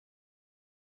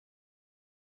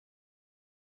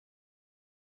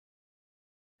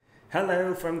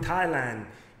Hello from Thailand,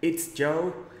 it's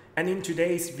Joe, and in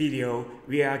today's video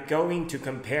we are going to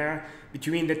compare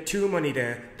between the two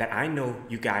monitors that I know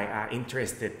you guys are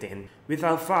interested in.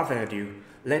 Without further ado,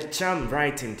 let's jump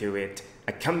right into it.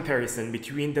 A comparison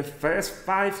between the first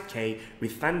 5K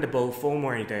with Thunderbolt 4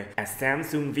 monitor at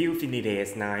Samsung Viewfinity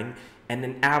S9 and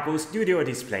an Apple Studio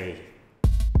display.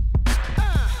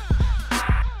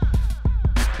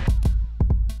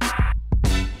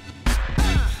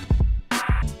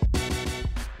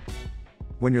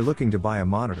 When you're looking to buy a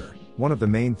monitor, one of the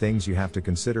main things you have to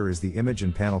consider is the image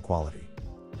and panel quality.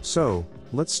 So,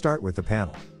 let's start with the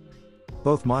panel.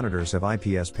 Both monitors have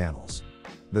IPS panels.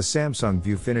 The Samsung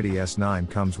Viewfinity S9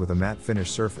 comes with a matte finish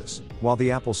surface, while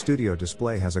the Apple Studio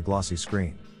display has a glossy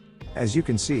screen. As you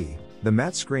can see, the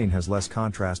matte screen has less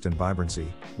contrast and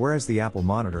vibrancy, whereas the Apple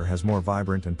monitor has more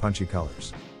vibrant and punchy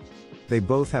colors. They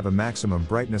both have a maximum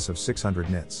brightness of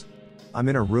 600 nits. I'm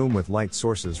in a room with light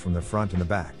sources from the front and the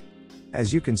back.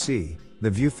 As you can see,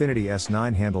 the Viewfinity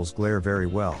S9 handles glare very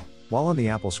well, while on the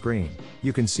Apple screen,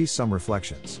 you can see some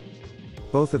reflections.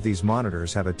 Both of these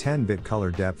monitors have a 10-bit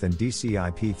color depth and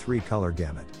DCI-P3 color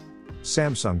gamut.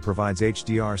 Samsung provides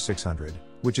HDR600,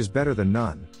 which is better than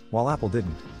none, while Apple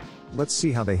didn't. Let's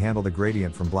see how they handle the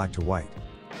gradient from black to white.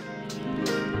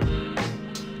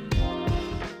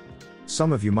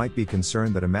 Some of you might be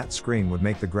concerned that a matte screen would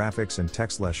make the graphics and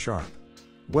text less sharp.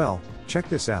 Well, check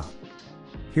this out.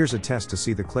 Here's a test to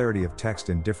see the clarity of text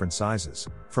in different sizes,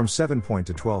 from 7 point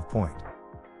to 12 point.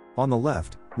 On the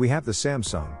left, we have the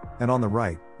Samsung, and on the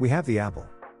right, we have the Apple.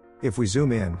 If we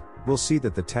zoom in, we'll see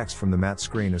that the text from the matte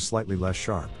screen is slightly less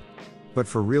sharp. But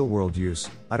for real-world use,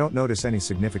 I don't notice any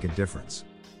significant difference.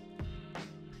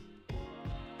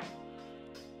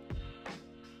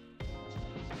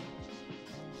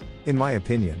 In my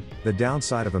opinion, the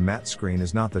downside of a matte screen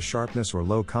is not the sharpness or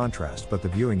low contrast but the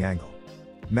viewing angle.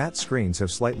 Matte screens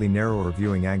have slightly narrower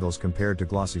viewing angles compared to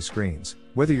glossy screens,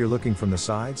 whether you're looking from the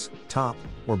sides, top,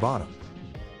 or bottom.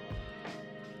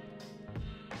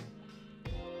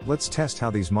 Let's test how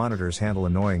these monitors handle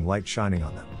annoying light shining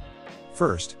on them.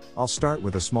 First, I'll start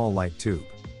with a small light tube.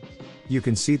 You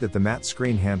can see that the matte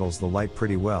screen handles the light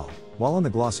pretty well, while on the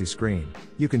glossy screen,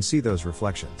 you can see those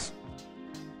reflections.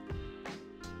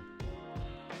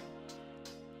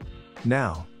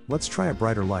 Now, let's try a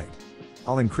brighter light.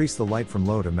 I'll increase the light from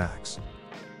low to max.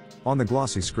 On the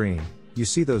glossy screen, you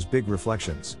see those big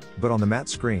reflections, but on the matte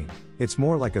screen, it's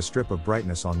more like a strip of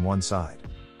brightness on one side.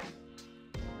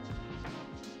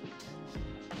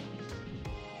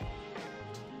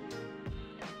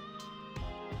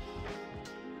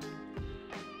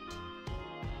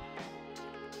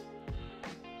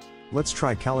 Let's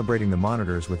try calibrating the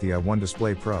monitors with the i1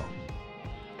 Display Pro.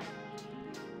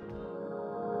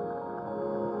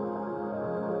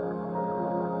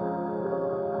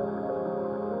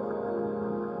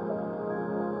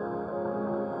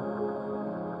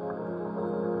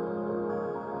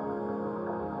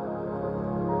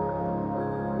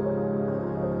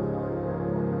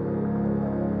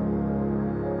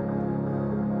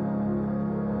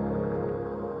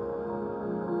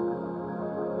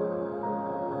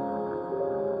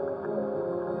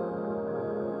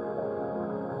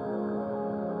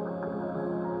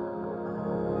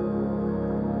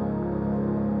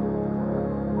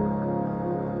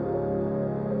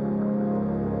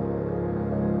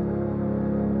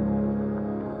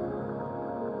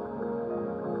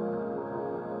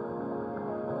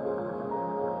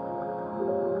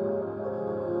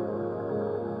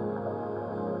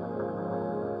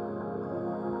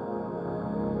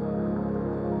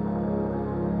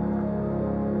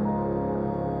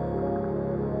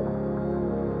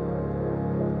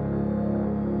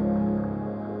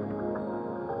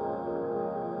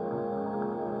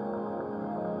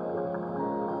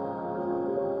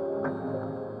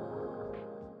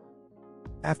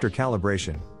 After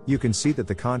calibration, you can see that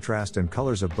the contrast and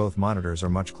colors of both monitors are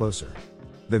much closer.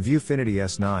 The Viewfinity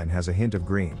S9 has a hint of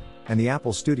green, and the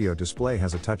Apple Studio display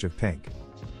has a touch of pink.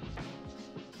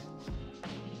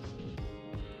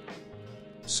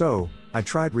 So, I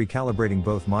tried recalibrating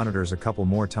both monitors a couple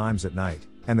more times at night,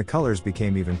 and the colors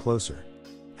became even closer.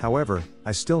 However,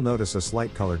 I still notice a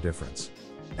slight color difference.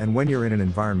 And when you're in an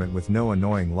environment with no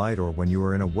annoying light or when you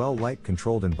are in a well-light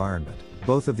controlled environment,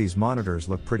 both of these monitors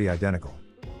look pretty identical.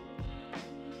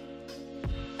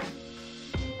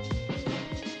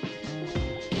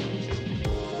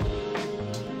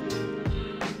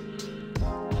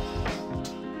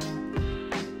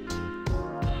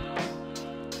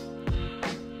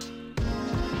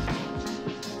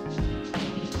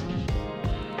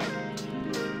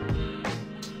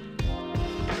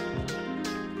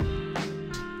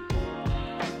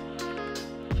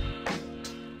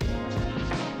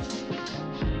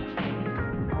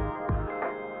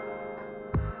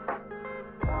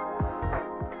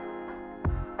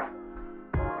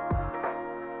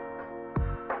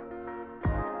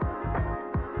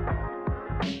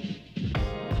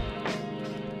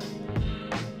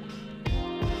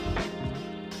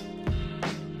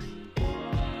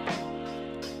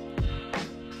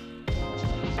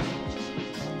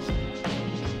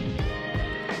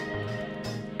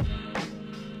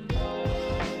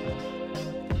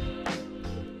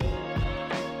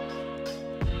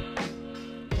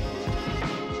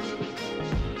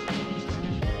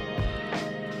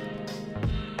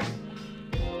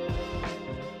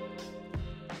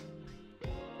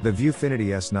 The Viewfinity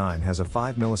S9 has a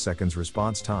 5 milliseconds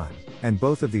response time, and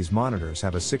both of these monitors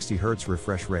have a 60Hz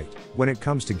refresh rate. When it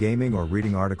comes to gaming or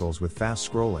reading articles with fast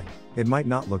scrolling, it might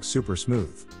not look super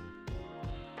smooth.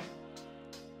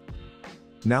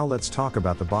 Now let's talk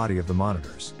about the body of the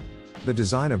monitors. The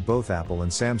design of both Apple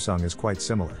and Samsung is quite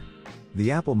similar. The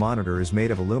Apple monitor is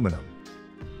made of aluminum,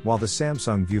 while the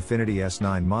Samsung Viewfinity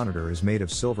S9 monitor is made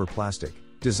of silver plastic,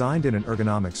 designed in an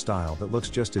ergonomic style that looks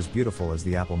just as beautiful as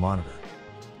the Apple monitor.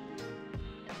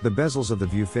 The bezels of the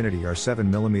Viewfinity are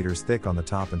 7mm thick on the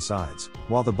top and sides,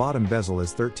 while the bottom bezel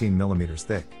is 13mm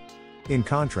thick. In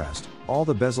contrast, all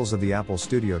the bezels of the Apple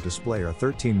Studio display are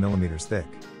 13mm thick.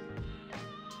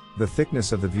 The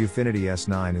thickness of the Viewfinity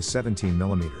S9 is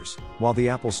 17mm, while the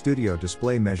Apple Studio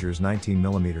display measures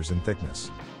 19mm in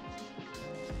thickness.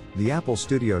 The Apple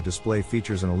Studio display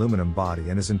features an aluminum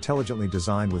body and is intelligently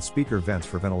designed with speaker vents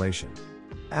for ventilation.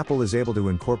 Apple is able to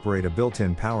incorporate a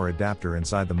built-in power adapter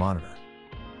inside the monitor.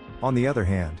 On the other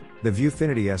hand, the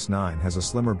Viewfinity S9 has a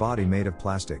slimmer body made of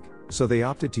plastic, so they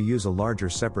opted to use a larger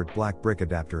separate black brick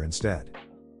adapter instead.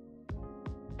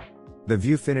 The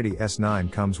Viewfinity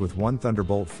S9 comes with one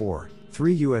Thunderbolt 4,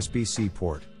 3 USB-C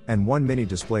port, and one mini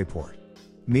display port.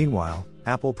 Meanwhile,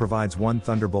 Apple provides one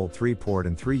Thunderbolt 3 port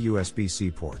and 3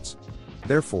 USB-C ports.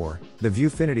 Therefore, the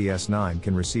Viewfinity S9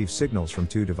 can receive signals from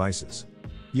two devices.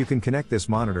 You can connect this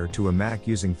monitor to a Mac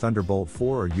using Thunderbolt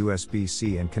 4 or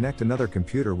USB-C and connect another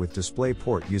computer with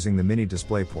DisplayPort using the mini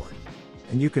DisplayPort.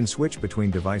 And you can switch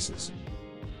between devices.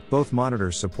 Both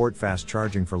monitors support fast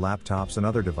charging for laptops and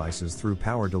other devices through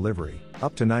power delivery,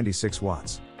 up to 96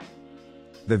 watts.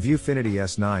 The Viewfinity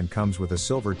S9 comes with a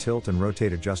silver tilt and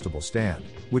rotate adjustable stand,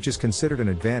 which is considered an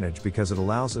advantage because it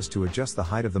allows us to adjust the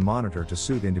height of the monitor to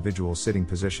suit individual sitting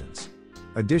positions.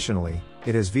 Additionally,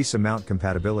 it has VESA mount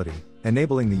compatibility,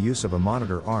 enabling the use of a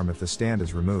monitor arm if the stand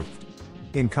is removed.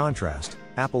 In contrast,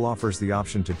 Apple offers the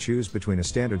option to choose between a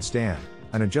standard stand,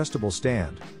 an adjustable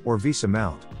stand, or VESA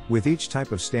mount, with each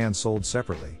type of stand sold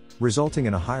separately, resulting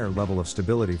in a higher level of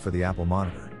stability for the Apple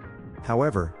monitor.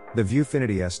 However, the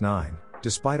Viewfinity S9,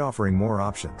 despite offering more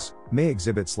options, may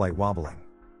exhibit slight wobbling.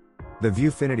 The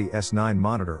Viewfinity S9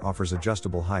 monitor offers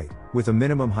adjustable height, with a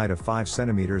minimum height of 5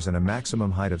 cm and a maximum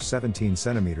height of 17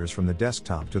 cm from the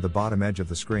desktop to the bottom edge of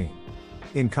the screen.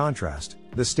 In contrast,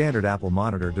 the standard Apple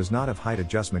monitor does not have height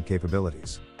adjustment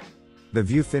capabilities. The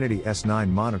Viewfinity S9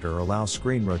 monitor allows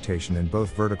screen rotation in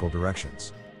both vertical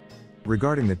directions.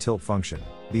 Regarding the tilt function,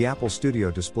 the Apple Studio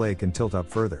display can tilt up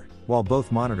further, while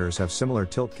both monitors have similar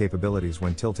tilt capabilities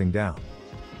when tilting down.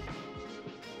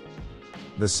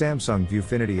 The Samsung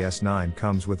Viewfinity S9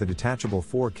 comes with a detachable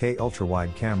 4K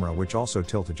ultra-wide camera which also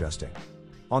tilt adjusting.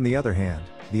 On the other hand,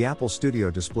 the Apple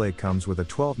Studio display comes with a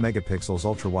 12 megapixels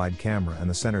ultra-wide camera and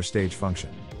the center stage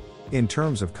function. In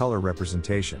terms of color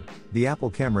representation, the Apple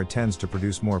camera tends to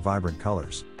produce more vibrant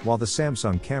colors, while the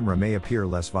Samsung camera may appear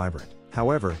less vibrant.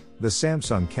 However, the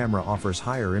Samsung camera offers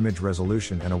higher image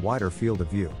resolution and a wider field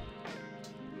of view.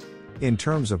 In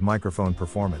terms of microphone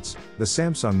performance, the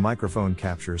Samsung microphone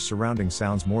captures surrounding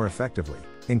sounds more effectively,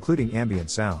 including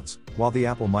ambient sounds, while the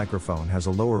Apple microphone has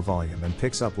a lower volume and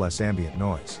picks up less ambient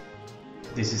noise.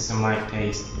 This is my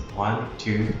taste. 1,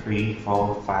 2, 3,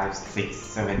 4, 5, 6,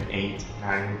 7, 8,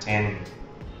 9, 10.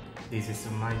 This is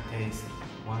my taste.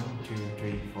 1, 2,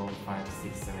 3, 4, 5,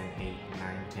 6, 7, 8,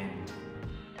 9, 10.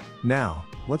 Now,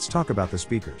 let's talk about the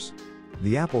speakers.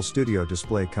 The Apple Studio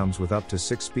display comes with up to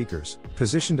 6 speakers,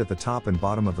 positioned at the top and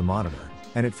bottom of the monitor,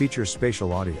 and it features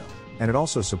spatial audio, and it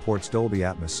also supports Dolby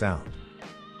Atmos sound.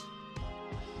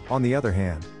 On the other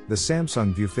hand, the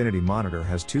Samsung Viewfinity monitor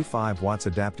has two 5-watt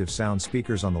adaptive sound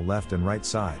speakers on the left and right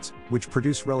sides, which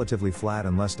produce relatively flat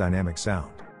and less dynamic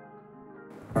sound.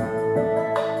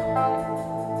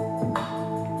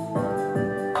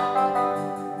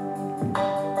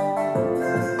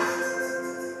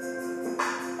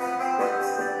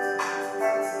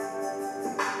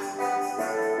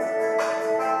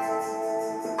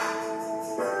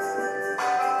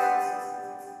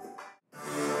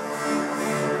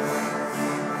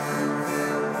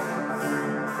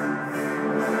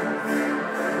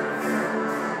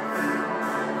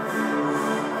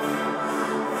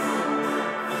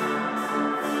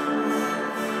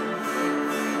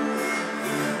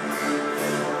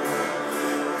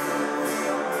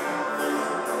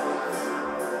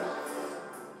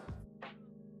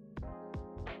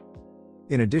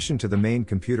 In addition to the main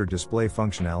computer display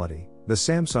functionality, the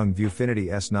Samsung Viewfinity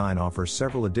S9 offers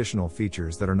several additional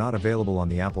features that are not available on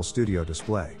the Apple Studio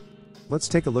display. Let's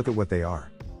take a look at what they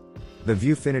are. The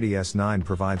Viewfinity S9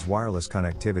 provides wireless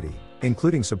connectivity,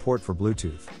 including support for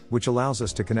Bluetooth, which allows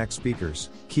us to connect speakers,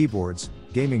 keyboards,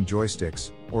 gaming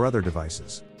joysticks, or other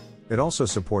devices. It also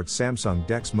supports Samsung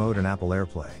DeX mode and Apple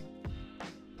AirPlay.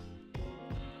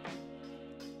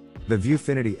 The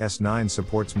Viewfinity S9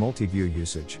 supports multi-view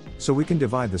usage, so we can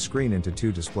divide the screen into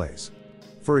two displays.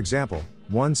 For example,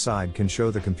 one side can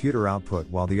show the computer output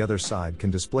while the other side can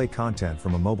display content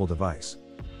from a mobile device.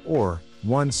 Or,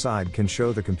 one side can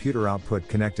show the computer output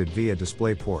connected via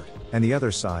DisplayPort, and the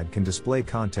other side can display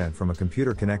content from a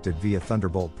computer connected via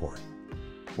Thunderbolt port.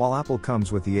 While Apple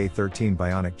comes with the A13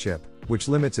 Bionic chip, which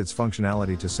limits its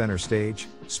functionality to center stage,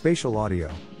 spatial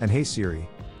audio, and Hey Siri,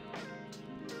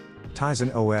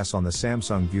 Tizen OS on the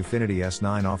Samsung Viewfinity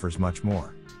S9 offers much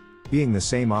more. Being the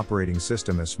same operating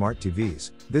system as smart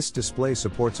TVs, this display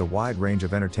supports a wide range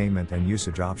of entertainment and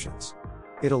usage options.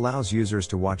 It allows users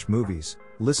to watch movies,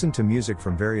 listen to music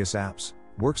from various apps,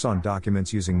 works on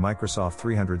documents using Microsoft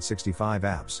 365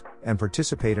 apps, and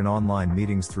participate in online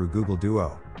meetings through Google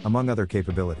Duo, among other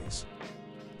capabilities.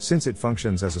 Since it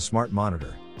functions as a smart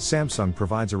monitor, Samsung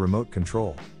provides a remote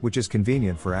control, which is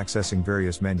convenient for accessing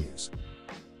various menus.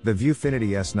 The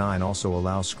Viewfinity S9 also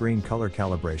allows screen color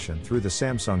calibration through the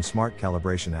Samsung Smart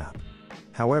Calibration app.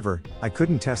 However, I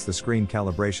couldn't test the screen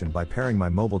calibration by pairing my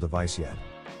mobile device yet.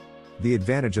 The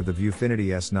advantage of the Viewfinity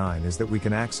S9 is that we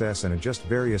can access and adjust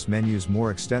various menus more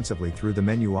extensively through the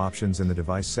menu options in the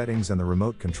device settings and the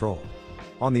remote control.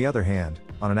 On the other hand,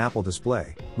 on an Apple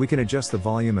display, we can adjust the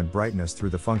volume and brightness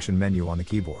through the function menu on the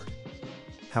keyboard.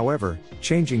 However,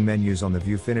 changing menus on the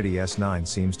Viewfinity S9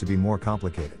 seems to be more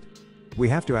complicated. We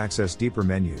have to access deeper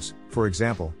menus. For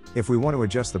example, if we want to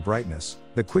adjust the brightness,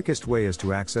 the quickest way is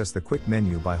to access the quick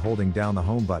menu by holding down the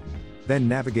home button, then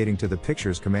navigating to the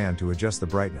Pictures command to adjust the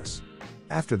brightness.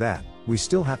 After that, we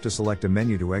still have to select a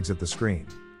menu to exit the screen.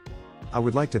 I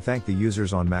would like to thank the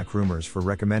users on MacRumors for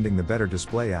recommending the Better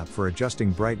Display app for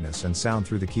adjusting brightness and sound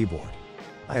through the keyboard.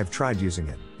 I have tried using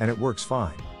it, and it works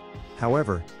fine.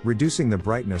 However, reducing the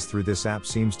brightness through this app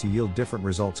seems to yield different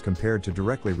results compared to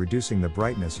directly reducing the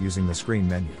brightness using the screen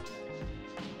menu.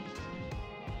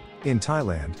 In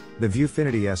Thailand, the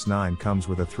Viewfinity S9 comes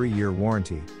with a 3-year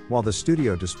warranty, while the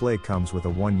Studio display comes with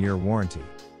a 1-year warranty.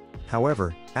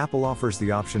 However, Apple offers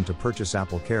the option to purchase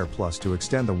Apple Care Plus to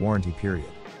extend the warranty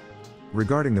period.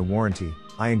 Regarding the warranty,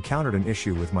 I encountered an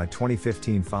issue with my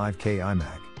 2015 5K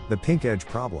iMac, the pink edge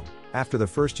problem, after the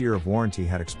first year of warranty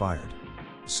had expired.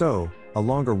 So, a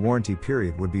longer warranty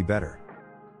period would be better.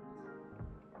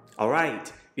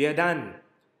 Alright, we are done.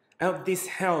 I hope this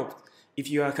helped if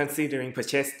you are considering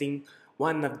purchasing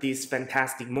one of these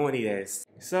fantastic monitors.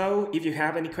 So, if you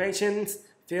have any questions,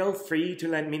 feel free to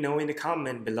let me know in the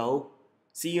comment below.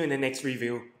 See you in the next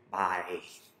review. Bye.